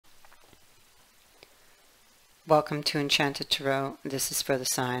Welcome to Enchanted Tarot. This is for the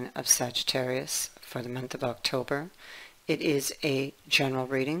sign of Sagittarius for the month of October. It is a general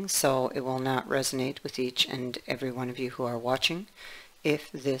reading, so it will not resonate with each and every one of you who are watching.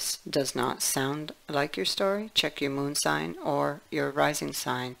 If this does not sound like your story, check your moon sign or your rising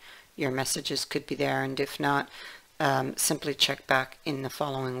sign. Your messages could be there, and if not, simply check back in the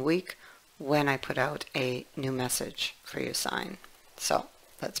following week when I put out a new message for your sign. So,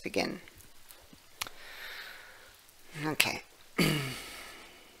 let's begin. Okay,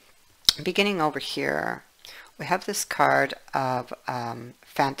 beginning over here, we have this card of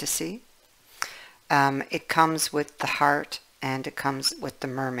fantasy. It comes with the heart and it comes with the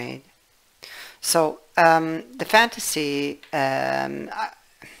mermaid. So the fantasy, I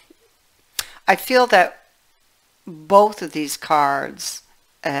feel that both of these cards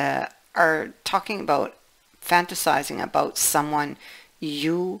are talking about fantasizing about someone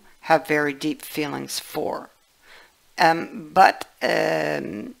you have very deep feelings for. But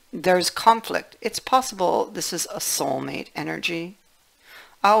there's conflict. It's possible this is a soulmate energy.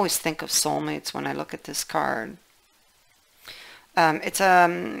 I always think of soulmates when I look at this card. It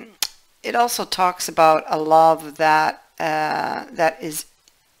also talks about a love that that is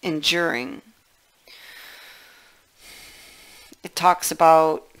enduring. It talks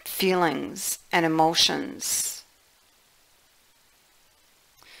about feelings and emotions.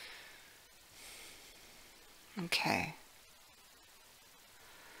 Okay.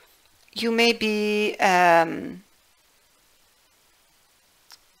 You may be,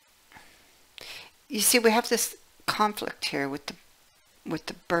 you see, we have this conflict here with the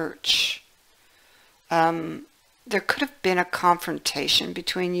birch. There could have been a confrontation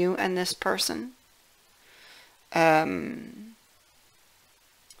between you and this person. They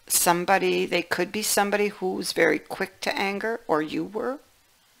could be somebody who's very quick to anger, or you were.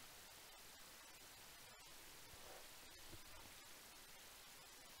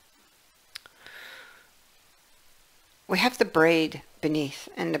 We have the braid beneath,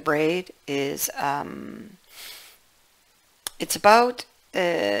 and the braid is, it's about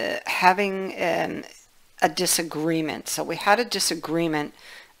having a disagreement. So we had a disagreement,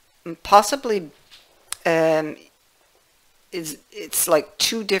 possibly it's like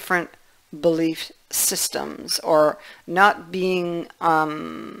two different belief systems, or not being,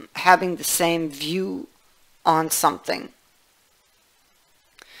 having the same view on something.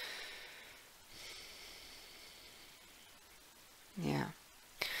 Yeah,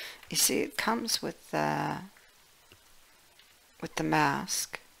 you see, it comes with the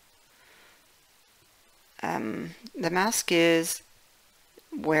mask. The mask is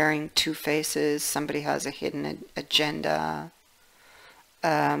wearing two faces. Somebody has a hidden agenda.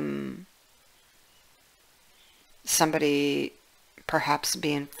 Somebody perhaps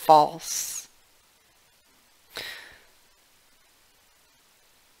being false.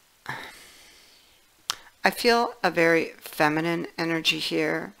 I feel a very feminine energy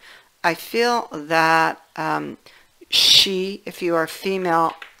here. I feel that she, if you are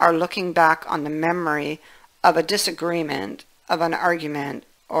female, are looking back on the memory of a disagreement, of an argument,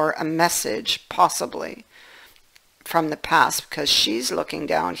 or a message, possibly, from the past, because she's looking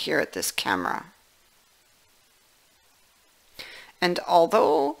down here at this camera. And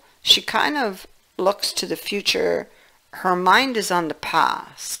although she kind of looks to the future, her mind is on the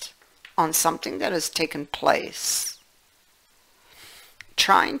past, on something that has taken place,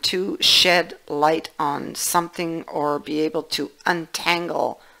 trying to shed light on something or be able to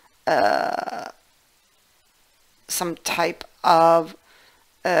untangle some type of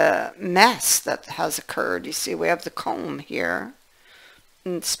mess that has occurred. You see, we have the comb here,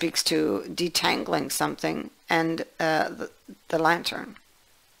 and it speaks to detangling something, and the lantern.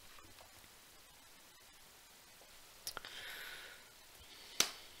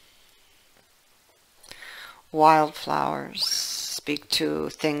 Wildflowers speak to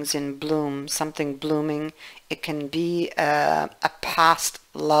things in bloom, something blooming. It can be a past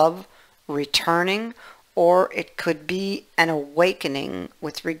love returning, or it could be an awakening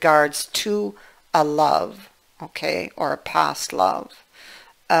with regards to a love, okay, or a past love.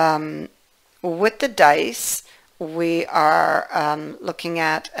 With the dice, we are looking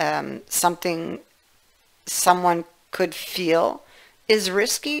at something someone could feel is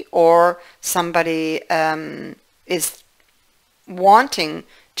risky, or somebody is wanting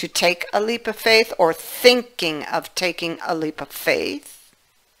to take a leap of faith, or thinking of taking a leap of faith.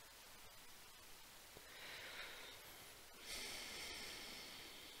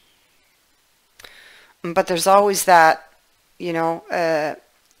 But there's always that, you know,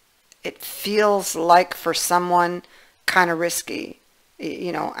 it feels like for someone kind of risky.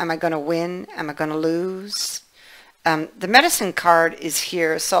 You know, am I going to win? Am I going to lose? The medicine card is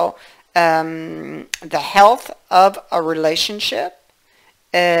here. So the health of a relationship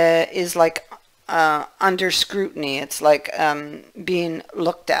is like under scrutiny. It's like being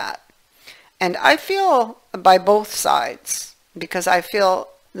looked at. And I feel by both sides, because I feel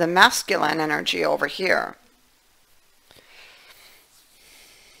the masculine energy over here.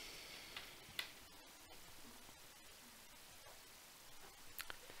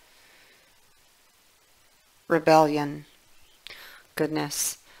 Rebellion.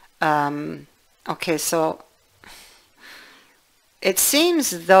 Goodness. Okay, so it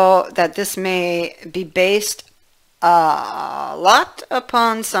seems though that this may be based a lot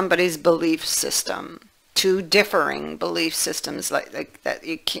upon somebody's belief system. Two differing belief systems, like that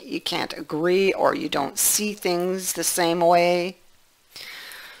you can't agree, or you don't see things the same way.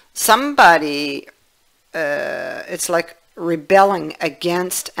 Somebody, it's like rebelling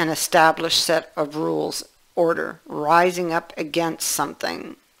against an established set of rules, order, rising up against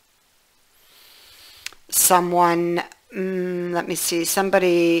something. Someone, let me see,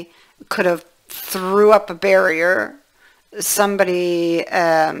 somebody could have threw up a barrier. Somebody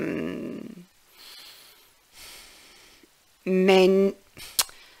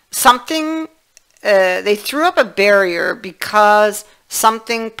they threw up a barrier because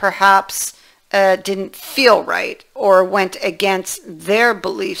something perhaps didn't feel right or went against their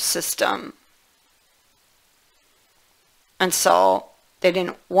belief system. And so they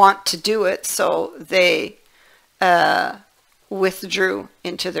didn't want to do it, so they withdrew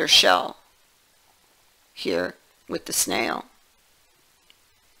into their shell here with the snail.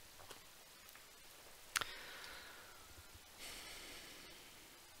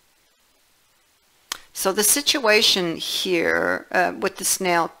 So the situation here with the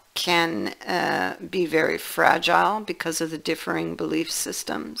snail can be very fragile because of the differing belief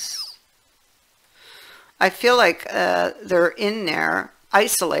systems. I feel like they're in there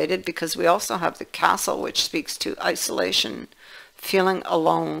isolated, because we also have the castle, which speaks to isolation, feeling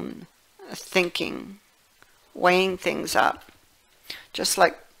alone, thinking, weighing things up. Just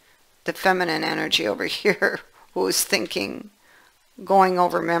like the feminine energy over here, who is thinking, going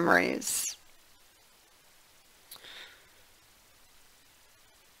over memories.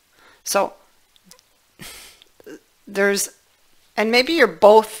 So and maybe you're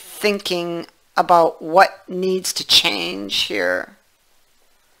both thinking about what needs to change here.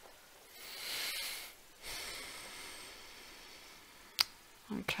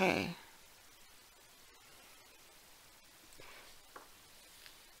 Okay.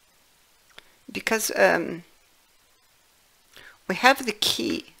 Because we have the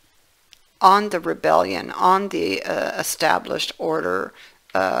key on the rebellion, on the established order,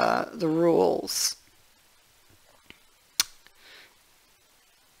 the rules.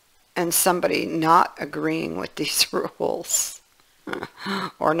 And somebody not agreeing with these rules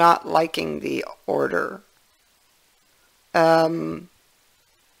or not liking the order. The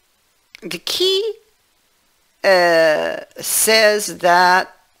key says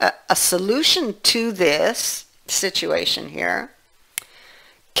that a solution to this situation here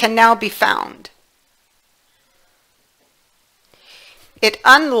can now be found. It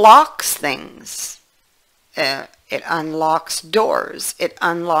unlocks things. It unlocks doors. It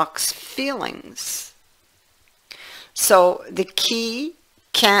unlocks feelings. So the key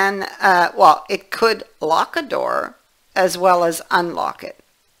can, well, it could lock a door as well as unlock it.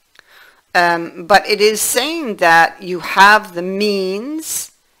 But it is saying that you have the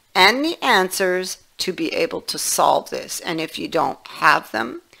means and the answers to be able to solve this. And if you don't have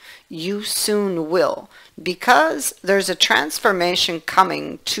them, you soon will. Because there's a transformation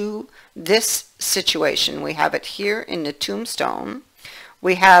coming to this situation. We have it here in the tombstone.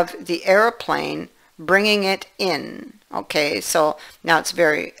 We have the airplane bringing it in. Okay, so now it's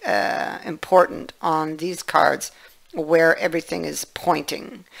very important on these cards where everything is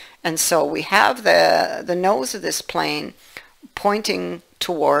pointing. And so we have the nose of this plane pointing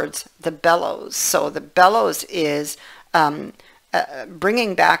towards the bellows. So the bellows is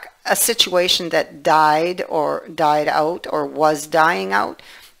bringing back a situation that died or died out or was dying out.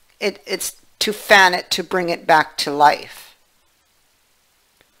 It's to fan it, to bring it back to life.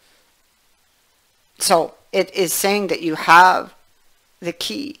 So it is saying that you have the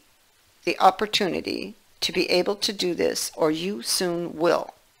key, the opportunity to be able to do this, or you soon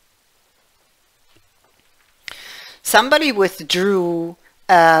will. Somebody withdrew.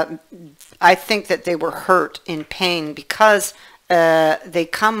 I think that they were hurt, in pain, because they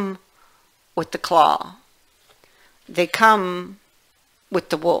come with the claw. They come with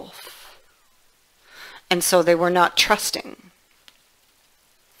the wolf. And so they were not trusting.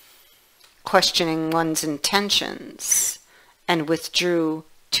 questioning one's intentions and withdrew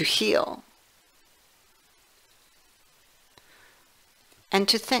to heal and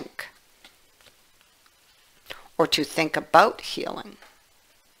to think, or to think about healing.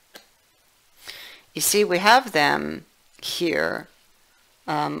 You see, we have them here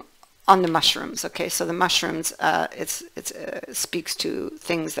on the mushrooms. Okay, so the mushrooms, it speaks to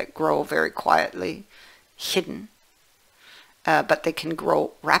things that grow very quietly, hidden, but they can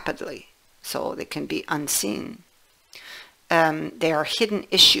grow rapidly, so they can be unseen. They are hidden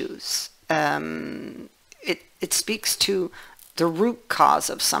issues. It speaks to the root cause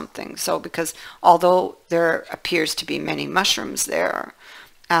of something. So because although there appears to be many mushrooms there,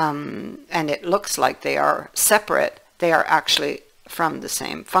 and it looks like they are separate, they are actually from the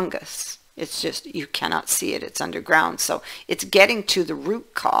same fungus. It's just you cannot see it. It's underground. So it's getting to the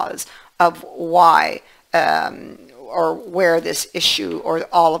root cause of why or where this issue or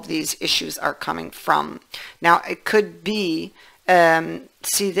all of these issues are coming from. Now it could be,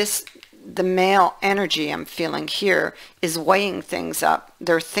 see this, the male energy I'm feeling here is weighing things up.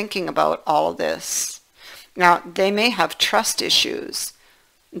 They're thinking about all of this. Now they may have trust issues.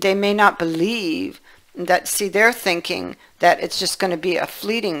 They may not believe that, see, they're thinking that it's just going to be a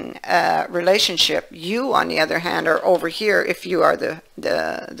fleeting relationship. You, on the other hand, are over here, if you are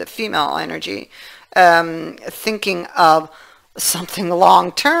the female energy, thinking of something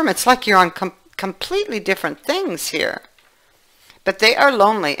long term. It's like you're on completely different things here. But they are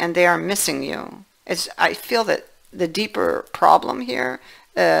lonely and they are missing you. I feel that the deeper problem here,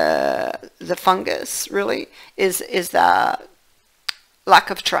 the fungus really, is the lack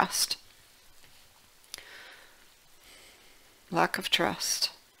of trust. Lack of trust.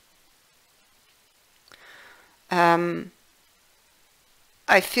 I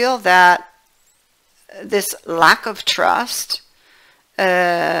feel that this lack of trust,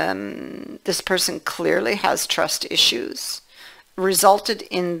 this person clearly has trust issues, resulted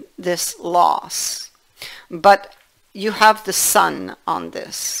in this loss. But you have the sun on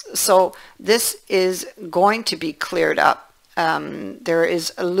this. So this is going to be cleared up. There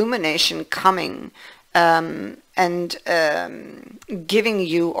is illumination coming and giving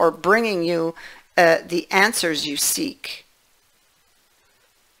you or bringing you the answers you seek.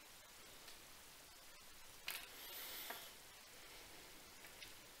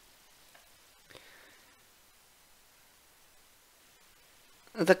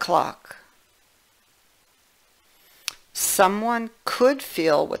 The clock. Someone could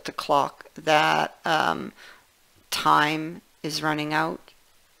feel with the clock that time is running out.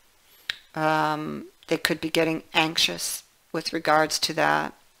 They could be getting anxious with regards to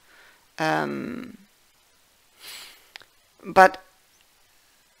that. But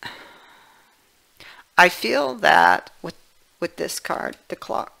I feel that with this card, the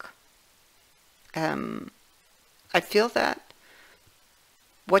clock, I feel that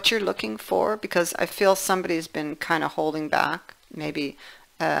what you're looking for, because I feel somebody's been kind of holding back, maybe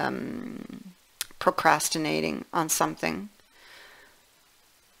procrastinating on something.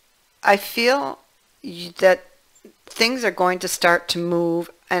 I feel that things are going to start to move,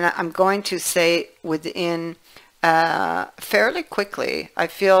 and I'm going to say within fairly quickly. I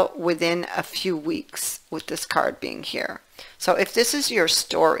feel within a few weeks with this card being here. So if this is your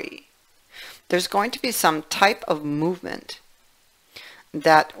story, there's going to be some type of movement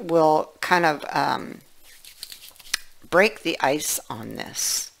that will kind of break the ice on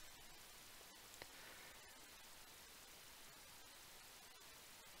this.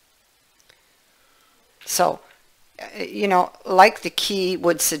 So, you know, like the key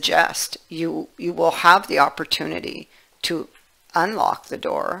would suggest, you will have the opportunity to unlock the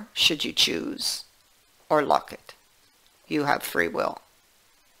door should you choose, or lock it. You have free will.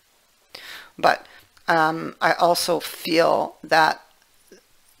 But I also feel that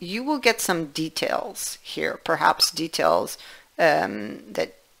you will get some details here, perhaps details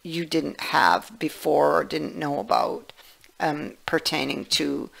that you didn't have before or didn't know about, pertaining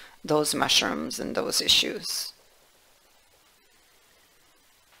to those mushrooms and those issues.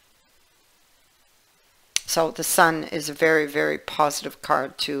 So the sun is a very, very positive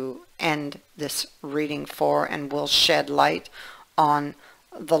card to end this reading for, and will shed light on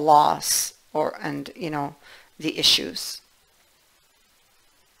the loss and you know, the issues.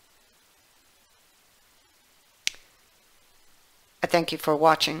 I thank you for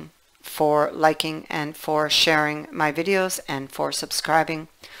watching, for liking, and for sharing my videos, and for subscribing.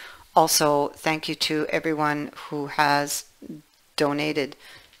 Also, thank you to everyone who has donated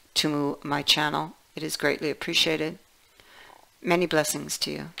to my channel. It is greatly appreciated. Many blessings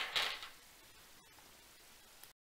to you.